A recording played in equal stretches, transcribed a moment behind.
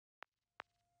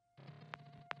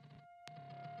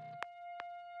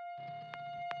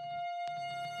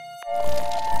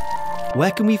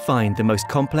Where can we find the most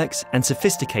complex and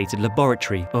sophisticated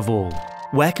laboratory of all?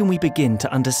 Where can we begin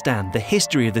to understand the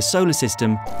history of the solar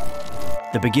system,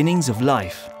 the beginnings of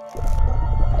life?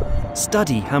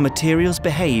 Study how materials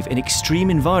behave in extreme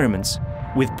environments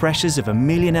with pressures of 1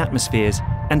 million atmospheres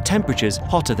and temperatures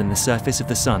hotter than the surface of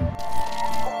the Sun.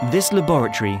 This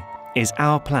laboratory is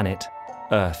our planet,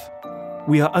 Earth.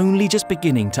 We are only just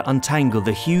beginning to untangle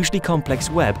the hugely complex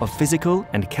web of physical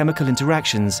and chemical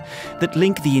interactions that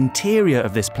link the interior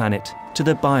of this planet to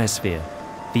the biosphere,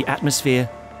 the atmosphere,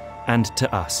 and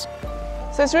to us.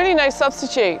 So there's really no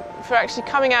substitute for actually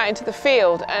coming out into the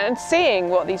field and seeing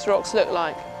what these rocks look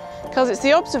like, because it's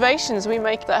the observations we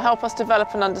make that help us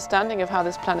develop an understanding of how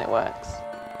this planet works.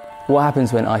 What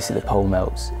happens when ice at the pole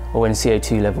melts or when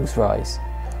CO2 levels rise?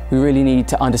 We really need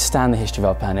to understand the history of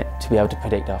our planet to be able to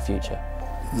predict our future.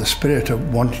 The spirit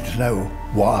of wanting to know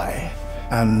why,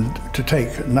 and to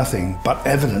take nothing but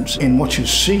evidence in what you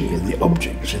see, in the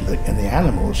objects, in the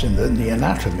animals, in the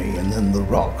anatomy, and in the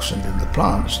rocks and in the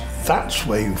plants. That's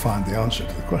where you find the answer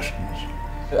to the questions.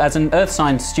 As an earth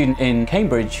science student in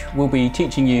Cambridge, we'll be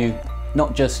teaching you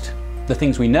not just the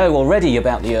things we know already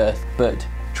about the Earth, but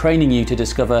training you to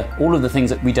discover all of the things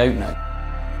that we don't know.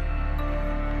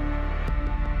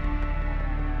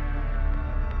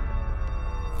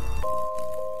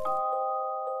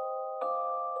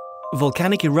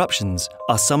 Volcanic eruptions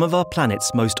are some of our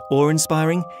planet's most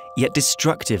awe-inspiring yet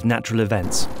destructive natural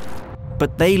events.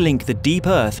 But they link the deep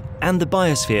Earth and the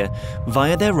biosphere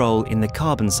via their role in the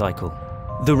carbon cycle.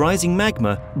 The rising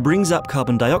magma brings up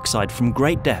carbon dioxide from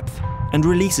great depth and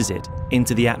releases it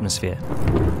into the atmosphere.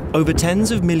 Over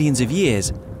tens of millions of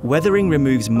years, weathering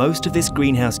removes most of this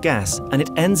greenhouse gas and it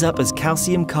ends up as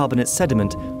calcium carbonate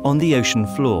sediment on the ocean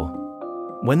floor.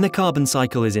 When the carbon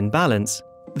cycle is in balance,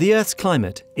 the Earth's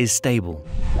climate is stable.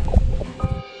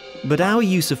 But our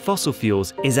use of fossil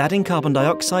fuels is adding carbon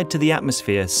dioxide to the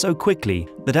atmosphere so quickly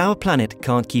that our planet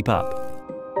can't keep up.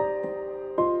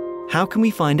 How can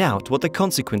we find out what the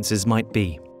consequences might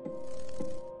be?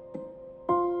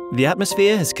 The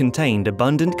atmosphere has contained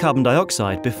abundant carbon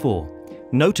dioxide before,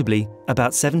 notably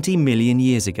about 70 million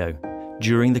years ago,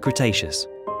 during the Cretaceous.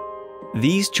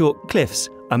 These chalk cliffs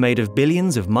are made of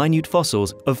billions of minute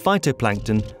fossils of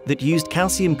phytoplankton that used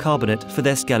calcium carbonate for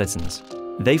their skeletons.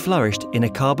 They flourished in a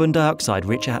carbon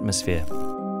dioxide-rich atmosphere.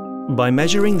 By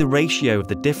measuring the ratio of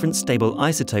the different stable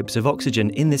isotopes of oxygen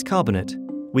in this carbonate,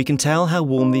 we can tell how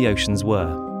warm the oceans were.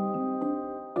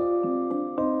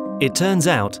 It turns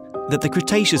out that the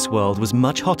Cretaceous world was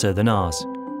much hotter than ours,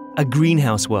 a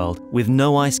greenhouse world with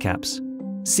no ice caps.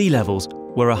 Sea levels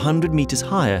were 100 meters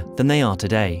higher than they are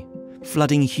today,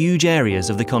 flooding huge areas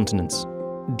of the continents.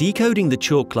 Decoding the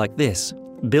chalk like this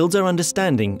builds our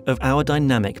understanding of our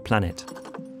dynamic planet.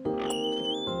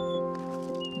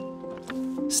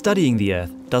 Studying the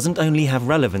Earth doesn't only have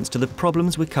relevance to the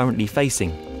problems we're currently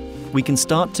facing. We can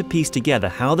start to piece together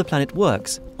how the planet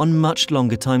works on much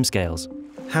longer timescales.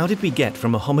 How did we get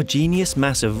from a homogeneous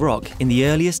mass of rock in the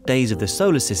earliest days of the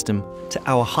solar system to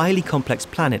our highly complex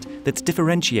planet that's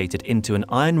differentiated into an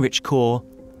iron-rich core,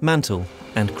 mantle,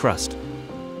 and crust?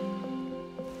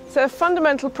 So a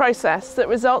fundamental process that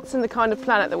results in the kind of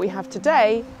planet that we have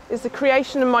today is the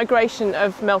creation and migration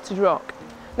of melted rock.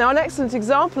 Now, an excellent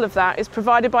example of that is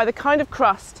provided by the kind of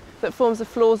crust that forms the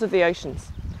floors of the oceans.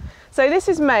 So this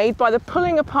is made by the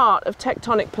pulling apart of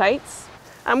tectonic plates,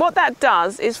 and what that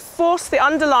does is force the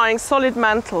underlying solid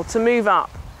mantle to move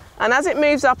up. And as it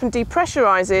moves up and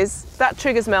depressurizes, that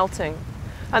triggers melting.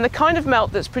 And the kind of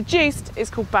melt that's produced is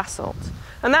called basalt.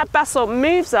 And that basalt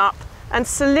moves up and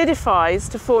solidifies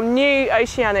to form new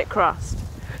oceanic crust.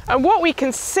 And what we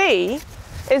can see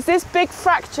is this big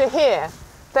fracture here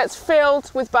that's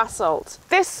filled with basalt.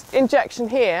 This injection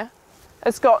here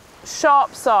has got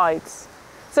sharp sides.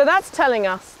 So that's telling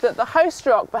us that the host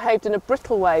rock behaved in a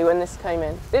brittle way when this came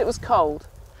in. It was cold.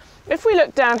 If we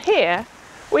look down here,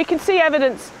 we can see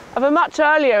evidence of a much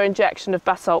earlier injection of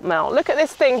basalt melt. Look at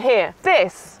this thing here.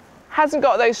 This hasn't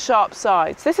got those sharp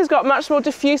sides. This has got much more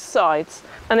diffuse sides,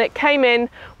 and it came in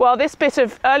while this bit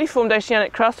of early formed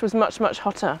oceanic crust was much, much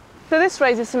hotter. So this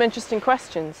raises some interesting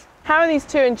questions. How are these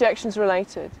two injections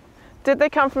related? Did they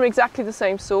come from exactly the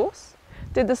same source?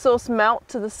 Did the source melt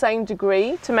to the same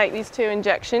degree to make these two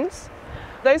injections?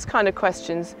 Those kind of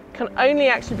questions can only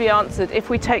actually be answered if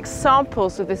we take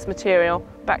samples of this material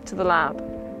back to the lab.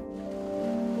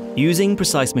 Using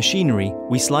precise machinery,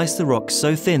 we slice the rock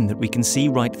so thin that we can see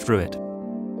right through it.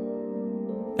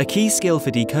 A key skill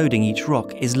for decoding each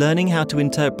rock is learning how to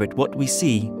interpret what we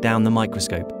see down the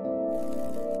microscope.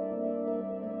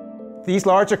 These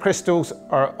larger crystals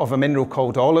are of a mineral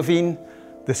called olivine.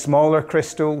 The smaller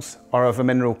crystals are of a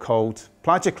mineral called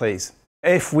plagioclase.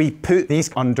 If we put these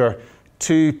under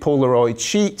 2 Polaroid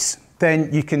sheets,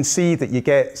 then you can see that you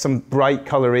get some bright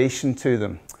coloration to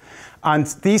them. And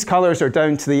these colours are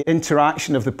down to the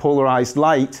interaction of the polarised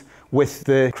light with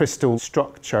the crystal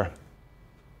structure.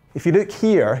 If you look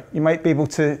here, you might be able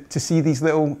to see these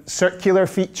little circular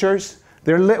features.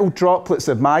 They're little droplets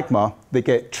of magma that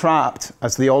get trapped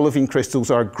as the olivine crystals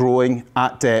are growing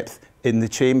at depth in the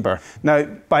chamber. Now,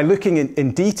 by looking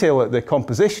in detail at the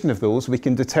composition of those, we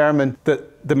can determine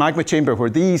that the magma chamber where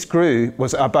these grew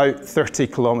was about 30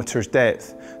 kilometres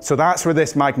depth. So that's where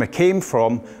this magma came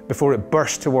from before it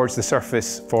burst towards the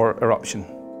surface for eruption.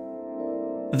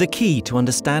 The key to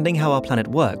understanding how our planet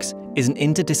works is an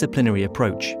interdisciplinary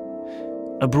approach.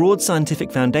 A broad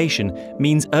scientific foundation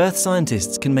means Earth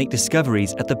scientists can make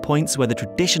discoveries at the points where the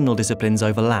traditional disciplines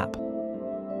overlap.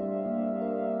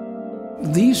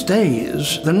 These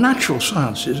days, the natural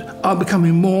sciences are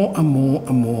becoming more and more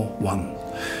and more one.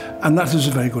 And that is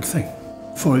a very good thing.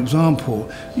 For example,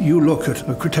 you look at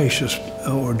a Cretaceous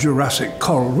or Jurassic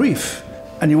coral reef,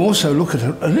 and you also look at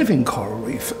a living coral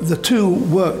reef. The two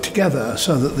work together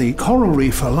so that the coral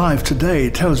reef alive today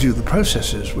tells you the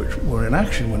processes which were in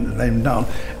action when it laid down,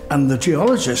 and the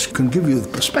geologist can give you the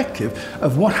perspective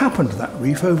of what happened to that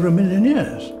reef over 1 million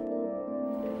years.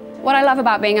 What I love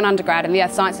about being an undergrad in the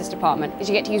Earth Sciences department is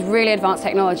you get to use really advanced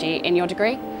technology in your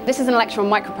degree. This is an electron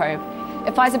microprobe.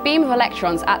 It fires a beam of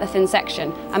electrons at the thin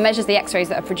section and measures the X-rays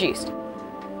that are produced.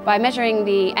 By measuring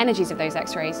the energies of those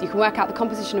X-rays, you can work out the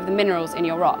composition of the minerals in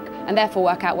your rock and therefore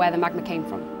work out where the magma came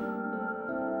from.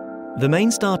 The main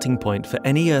starting point for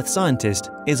any Earth scientist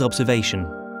is observation.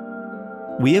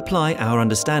 We apply our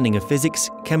understanding of physics,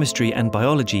 chemistry and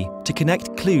biology to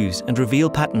connect clues and reveal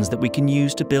patterns that we can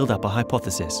use to build up a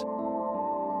hypothesis.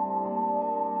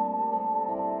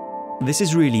 This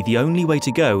is really the only way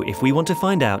to go if we want to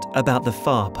find out about the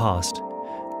far past,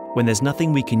 when there's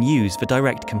nothing we can use for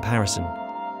direct comparison.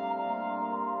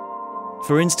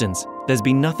 For instance, there's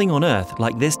been nothing on Earth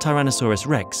like this Tyrannosaurus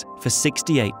rex for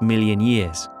 68 million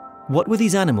years. What were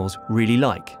these animals really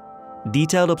like?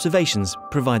 Detailed observations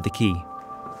provide the key.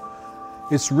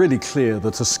 It's really clear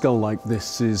that a skull like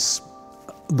this is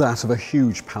that of a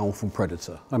huge, powerful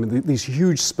predator. I mean, these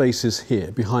huge spaces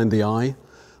here behind the eye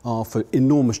are for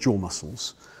enormous jaw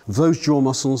muscles. Those jaw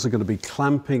muscles are going to be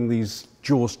clamping these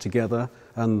jaws together,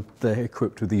 and they're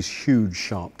equipped with these huge,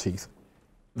 sharp teeth.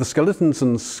 The skeletons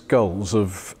and skulls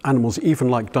of animals, even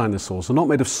like dinosaurs, are not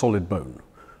made of solid bone.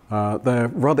 They're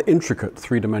rather intricate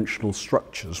three-dimensional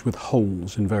structures with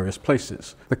holes in various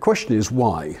places. The question is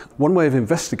why? One way of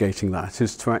investigating that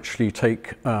is to actually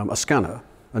take a scanner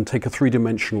and take a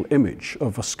three-dimensional image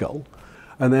of a skull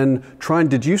and then try and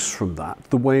deduce from that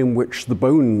the way in which the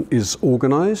bone is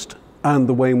organized and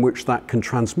the way in which that can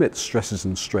transmit stresses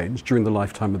and strains during the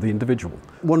lifetime of the individual.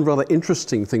 One rather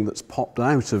interesting thing that's popped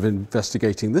out of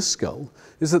investigating this skull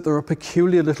is that there are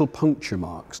peculiar little puncture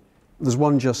marks. There's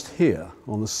one just here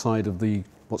on the side of the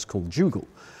what's called jugal,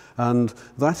 and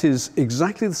that is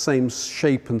exactly the same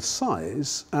shape and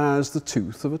size as the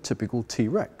tooth of a typical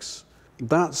T-Rex.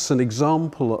 That's an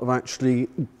example of actually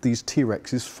these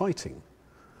T-Rexes fighting.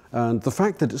 And the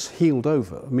fact that it's healed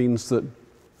over means that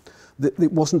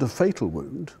it wasn't a fatal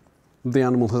wound. The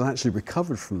animal has actually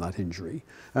recovered from that injury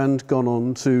and gone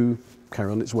on to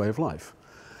carry on its way of life.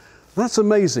 That's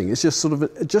amazing. It's just sort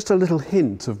of just a little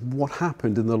hint of what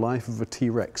happened in the life of a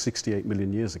T-Rex 68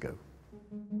 million years ago.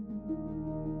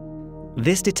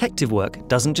 This detective work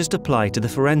doesn't just apply to the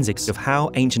forensics of how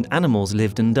ancient animals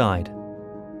lived and died.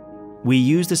 We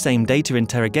use the same data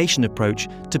interrogation approach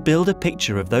to build a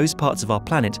picture of those parts of our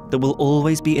planet that will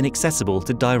always be inaccessible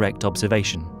to direct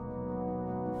observation.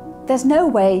 There's no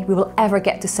way we will ever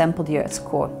get to sample the Earth's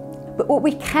core, but what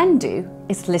we can do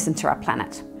is listen to our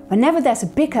planet. Whenever there's a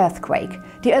big earthquake,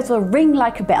 the Earth will ring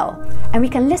like a bell, and we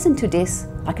can listen to this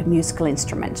like a musical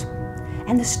instrument.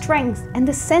 And the strength and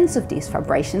the sense of these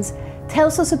vibrations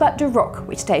tells us about the rock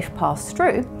which they've passed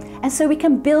through, and so we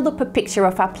can build up a picture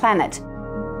of our planet.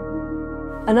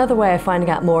 Another way of finding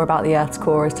out more about the Earth's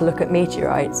core is to look at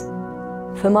meteorites.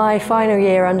 For my final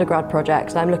year undergrad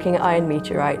project, I'm looking at iron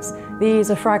meteorites.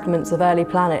 These are fragments of early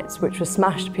planets which were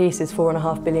smashed to pieces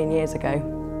 4.5 billion years ago.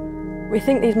 We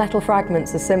think these metal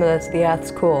fragments are similar to the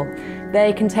Earth's core.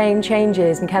 They contain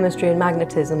changes in chemistry and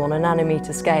magnetism on a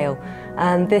nanometer scale,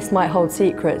 and this might hold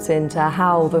secrets into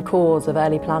how the cores of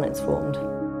early planets formed.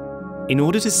 In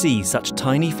order to see such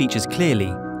tiny features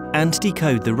clearly and to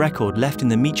decode the record left in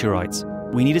the meteorites,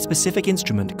 we need a specific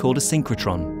instrument called a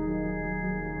synchrotron.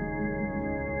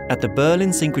 At the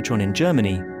Berlin Synchrotron in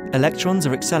Germany, electrons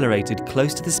are accelerated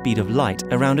close to the speed of light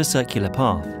around a circular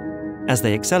path. As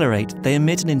they accelerate, they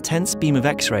emit an intense beam of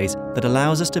X-rays that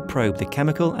allows us to probe the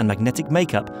chemical and magnetic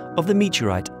makeup of the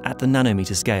meteorite at the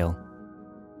nanometer scale.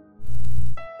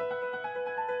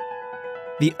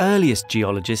 The earliest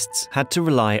geologists had to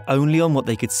rely only on what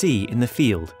they could see in the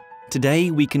field.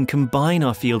 Today, we can combine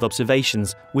our field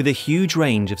observations with a huge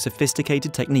range of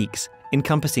sophisticated techniques,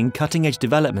 encompassing cutting-edge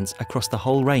developments across the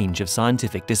whole range of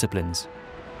scientific disciplines.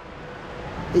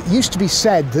 It used to be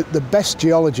said that the best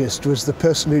geologist was the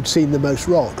person who'd seen the most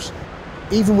rocks.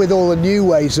 Even with all the new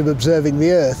ways of observing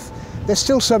the Earth, there's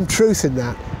still some truth in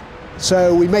that.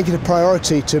 So we make it a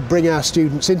priority to bring our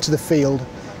students into the field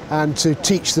and to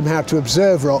teach them how to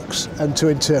observe rocks and to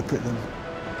interpret them.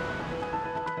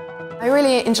 I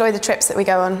really enjoy the trips that we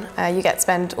go on. You get to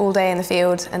spend all day in the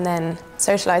field and then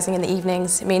socialising in the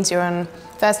evenings. It means you're on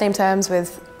first name terms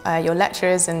with your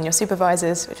lecturers and your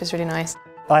supervisors, which is really nice.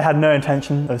 I had no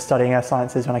intention of studying earth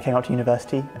sciences when I came up to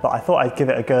university, but I thought I'd give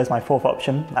it a go as my fourth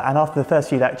option. And after the first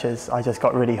few lectures, I just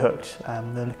got really hooked.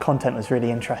 The content was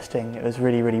really interesting. It was a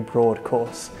really broad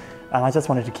course. And I just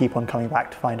wanted to keep on coming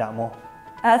back to find out more.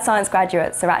 Earth science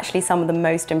graduates are actually some of the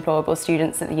most employable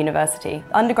students at the university.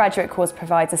 The undergraduate course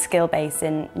provides a skill base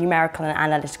in numerical and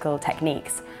analytical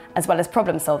techniques, as well as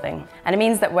problem solving. And it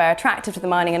means that we're attractive to the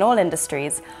mining and oil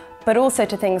industries, but also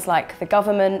to things like the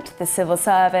government, the civil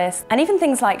service, and even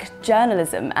things like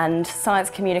journalism and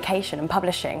science communication and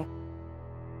publishing.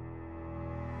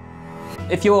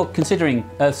 If you're considering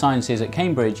earth sciences at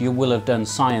Cambridge, you will have done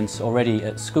science already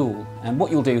at school. And what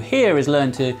you'll do here is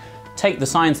learn to take the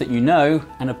science that you know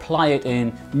and apply it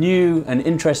in new and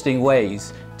interesting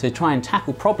ways to try and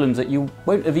tackle problems that you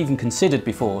won't have even considered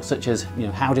before, such as,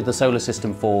 how did the solar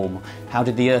system form, how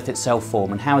did the Earth itself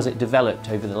form, and how has it developed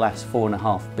over the last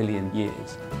 4.5 billion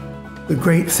years. The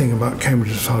great thing about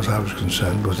Cambridge, as far as I was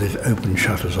concerned, was it opened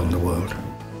shutters on the world.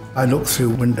 I looked through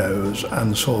windows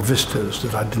and saw vistas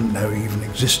that I didn't know even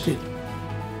existed.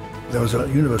 There was a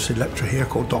university lecturer here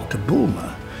called Dr.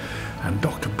 Bulmer, and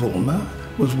Dr. Bulmer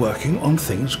was working on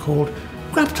things called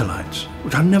graptolites,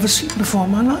 which I'd never seen before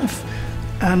in my life.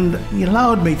 And he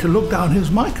allowed me to look down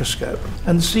his microscope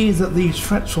and see that these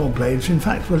fretsaw blades, in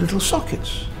fact, were little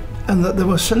sockets, and that there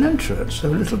were coelenterids,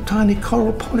 there were little tiny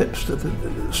coral polyps,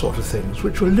 sort of things,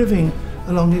 which were living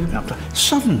along these graptolites.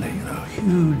 Suddenly,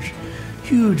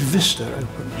 huge vista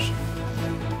opens.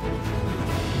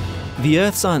 The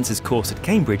Earth Sciences course at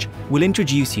Cambridge will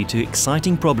introduce you to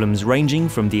exciting problems ranging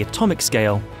from the atomic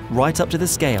scale right up to the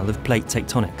scale of plate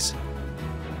tectonics.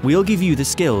 We'll give you the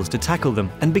skills to tackle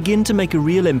them and begin to make a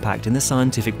real impact in the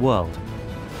scientific world.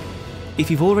 If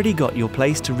you've already got your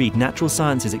place to read natural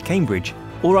sciences at Cambridge,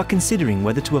 or are considering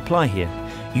whether to apply here,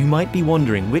 you might be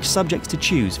wondering which subjects to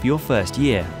choose for your first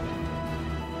year.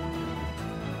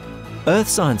 Earth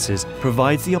Sciences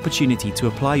provides the opportunity to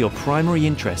apply your primary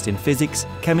interest in physics,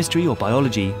 chemistry or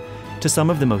biology to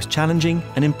some of the most challenging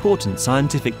and important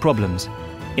scientific problems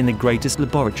in the greatest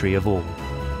laboratory of all.